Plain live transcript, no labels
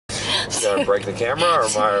You want to break the camera or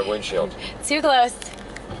my windshield? Too close.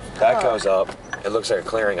 That goes up. It looks like a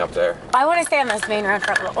clearing up there. I want to stay on this main road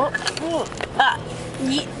for a little.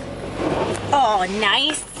 Oh,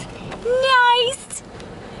 nice. Nice.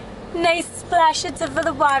 Nice splashes of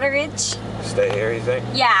the waterage. Stay here, you think?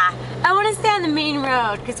 Yeah. I want to stay on the main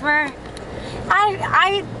road because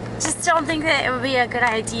I just don't think that it would be a good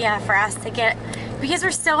idea for us to get, because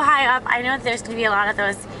we're so high up. I know that there's going to be a lot of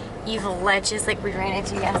those evil ledges like we ran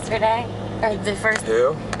into yesterday. Or the first.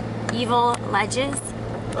 Who? Evil ledges.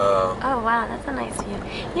 Oh wow, that's a nice view.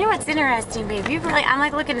 You know what's interesting, babe? I'm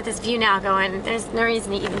like looking at this view now going, there's no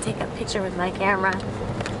reason to even take a picture with my camera.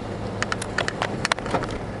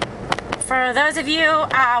 For those of you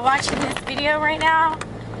watching this video right now,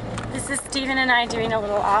 this is Steven and I doing a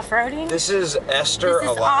little off-roading. This is Esther,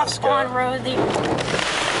 Alaska. On-roading.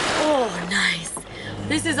 Oh, nice.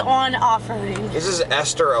 This is on off-roading. This is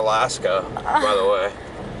Esther, Alaska, by the way.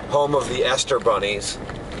 Home of the Esther bunnies.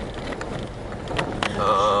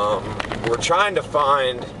 We're trying to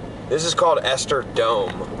find, this is called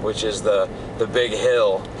Esterdome, which is the big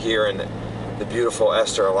hill here in the beautiful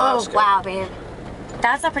Esther, Alaska. Oh, wow, babe.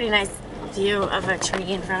 That's a pretty nice view of a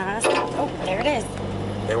tree in front of us. Oh, there it is.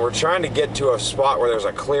 And we're trying to get to a spot where there's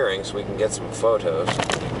a clearing so we can get some photos.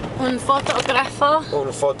 Un fotografo.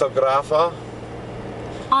 Un fotografa?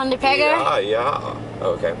 On the pegger? Yeah.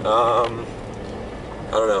 Okay. I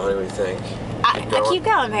don't know. What do you think? Keep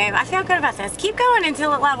going, babe. I feel good about this. Keep going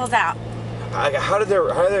until it levels out.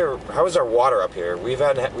 How is our water up here? We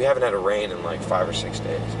haven't had a rain in like 5 or 6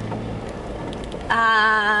 days.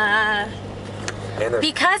 And they're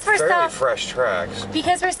because we're fairly fresh tracks.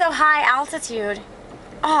 Because we're so high altitude.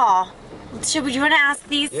 Oh, would you want to ask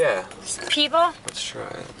these people? Let's try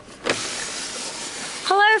it.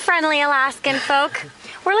 Hello, friendly Alaskan folk.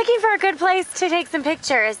 We're looking for a good place to take some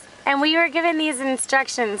pictures, and we were given these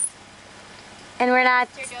instructions, and we're not.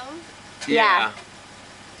 Yeah.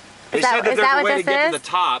 They said that there's a way to get to the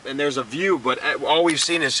top, and there's a view, but all we've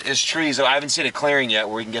seen is trees. I haven't seen a clearing yet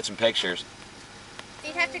where we can get some pictures.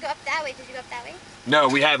 You'd have to go up that way. Did you go up that way? No,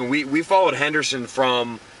 we haven't. We followed Henderson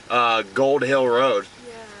from Gold Hill Road.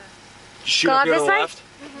 Yeah. Shoot go up here this to the way? left?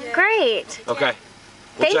 Yeah. Great. Okay.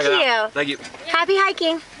 Thank you. Thank you. Happy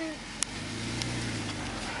hiking.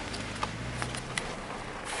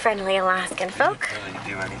 Friendly Alaskan folk. They didn't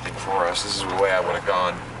really do anything for us. This is the way I would have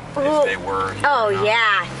gone if they were here. Oh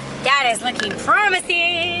yeah, that is looking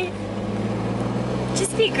promising.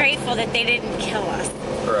 Just be grateful that they didn't kill us.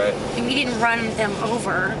 Right. And we didn't run them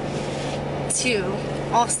over too,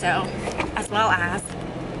 also, as well as.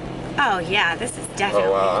 Oh yeah, this is definitely.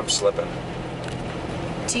 Oh wow, I'm slipping.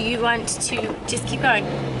 Do you want to just keep going?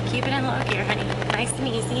 Keep it in low gear, honey. Nice and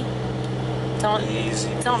easy. Don't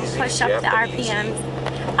push up the RPMs.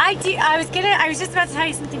 I was just about to tell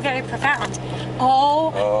you something very profound.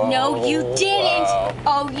 Oh no, you didn't. Wow.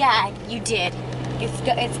 Oh yeah, you did.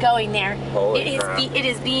 It's going there. Holy crap. It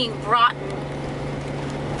is being brought.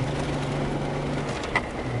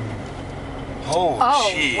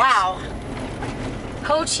 Oh cheese. Wow.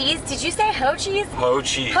 Ho cheese? Did you say ho cheese? Ho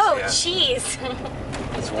cheese. Ho yeah. cheese.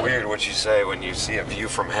 It's weird what you say when you see a view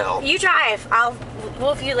from hell. You drive.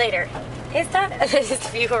 We'll view later. Is that this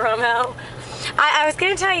view from hell? I was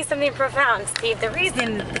going to tell you something profound, Steve. The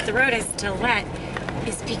reason that the road is still wet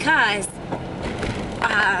is because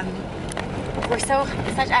we're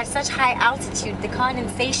at such high altitude. The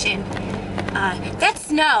condensation. That's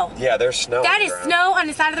snow. Yeah, there's snow. That is snow on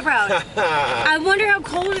the side of the road. I wonder how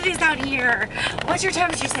cold it is out here. What's your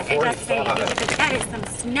temperature? It doesn't say anything, but that is some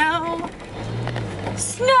snow.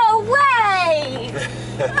 Snow way!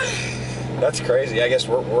 That's crazy. I guess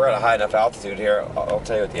we're at a high enough altitude here. I'll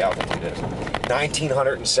tell you what the altitude is.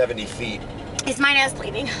 1,970 feet. Is my nose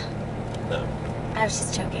bleeding? No. I was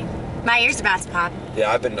just joking. My ear's about to pop.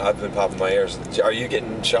 Yeah, I've been popping my ears. Are you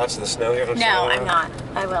getting shots of the snow here? No, I'm not.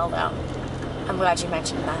 I will though. I'm glad you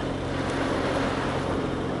mentioned that.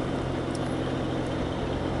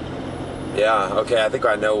 Yeah, okay, I think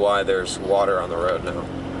I know why there's water on the road now.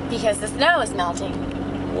 Because the snow is melting.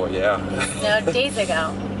 Well, yeah. It snowed days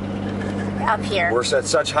ago. Up here. We're at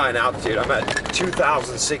such high an altitude. I'm at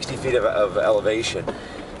 2,060 feet of elevation.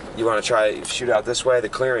 You want to try shoot out this way? The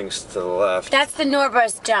clearing's to the left. That's the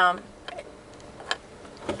Norber's Dome.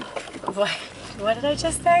 What did I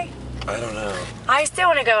just say? I don't know. I still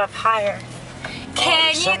want to go up higher.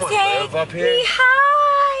 Can you take up here? me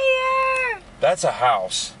higher? That's a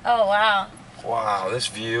house. Oh, wow. Wow, this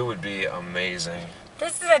view would be amazing.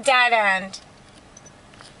 This is a dead end.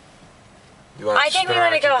 I think we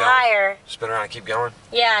want to go higher. Spin around and keep going?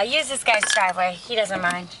 Yeah, use this guy's driveway. He doesn't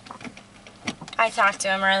mind. I talked to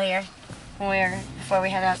him earlier before we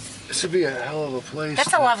head up. This would be a hell of a place.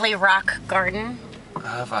 That's a lovely rock garden. I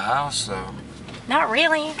have a house though. Not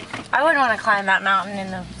really. I wouldn't want to climb that mountain in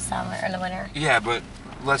the summer or the winter. Yeah, but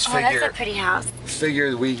let's figure. That's a pretty house.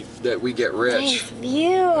 Figure that we get rich. Nice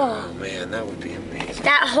view. Oh man, that would be amazing.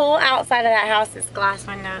 That whole outside of that house is glass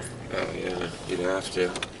windows. Oh yeah, you'd have to.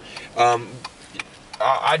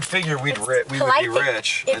 I'd figure we would be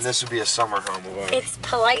rich, and this would be a summer home of ours. It's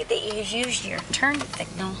polite that you use your turn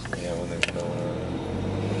signal. Yeah, when there's no one.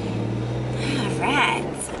 Alright.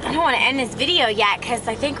 I don't want to end this video yet because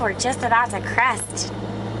I think we're just about to crest.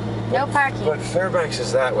 No parking. But Fairbanks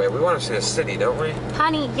is that way. We want to see the city, don't we?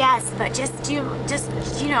 Honey, yes, but no.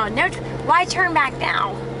 Why turn back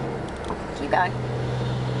now? Keep going.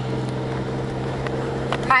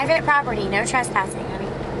 Private property, no trespassing, honey.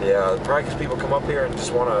 Yeah, probably because people come up here and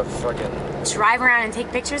just want to fucking drive around and take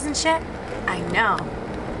pictures and shit. I know.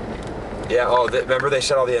 Yeah. Oh, remember they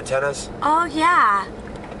set all the antennas? Oh yeah.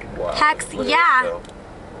 Wow. Heck yeah.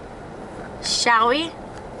 Shall we?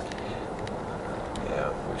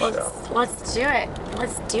 Yeah, we shall. Let's do it.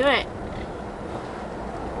 Let's do it.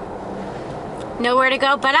 Nowhere to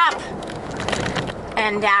go but up.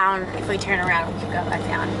 And down. If we turn around, we can go back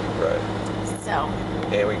down. Right. So.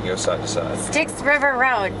 And we can go side to side. Styx River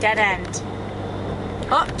Road, dead end.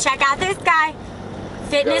 Oh, check out this guy.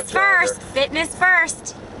 Fitness first. Fitness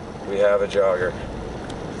first. We have a jogger.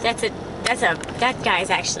 That guy's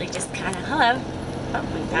actually just kind of, hello. Oh,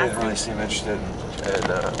 He didn't really seem interested in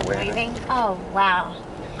waving. Oh, wow.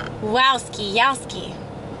 Wowski, yowski.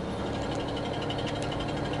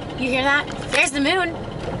 You hear that? There's the moon.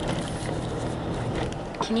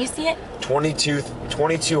 Can you see it?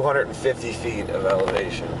 2,250 feet of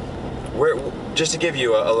elevation. Just to give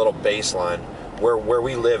you a little baseline, where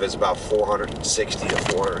we live is about 460 to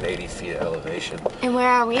 480 feet of elevation. And where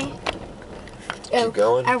are we? Keep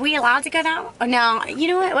going. Are we allowed to go down? Oh, no. You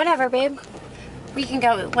know what? Whatever, babe. We can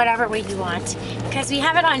go whatever way you want. Because we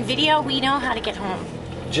have it on video, we know how to get home.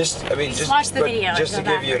 Just watch the video. Just to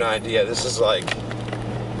give you an idea, this is like...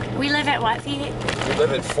 We live at what feet? We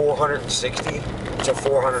live at 460 to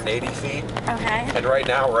 480 feet. Okay. And right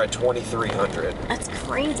now we're at 2,300. That's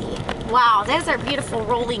crazy. Wow, those are beautiful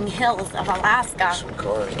rolling hills of Alaska. Some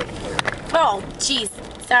cars up here. Oh, jeez.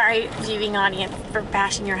 Sorry, viewing audience, for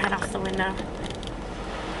bashing your head off the window.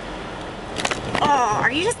 Oh, are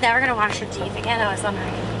you just never gonna wash your teeth again? I was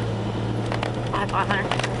wondering. I bother.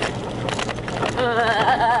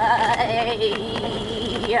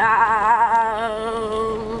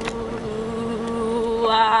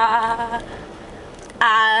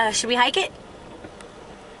 Should we hike it?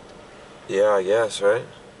 Yeah, I guess, right?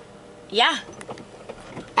 Yeah.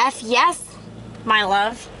 F yes, my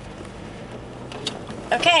love.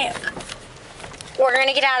 Okay. We're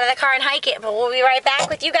gonna get out of the car and hike it, but we'll be right back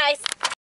with you guys.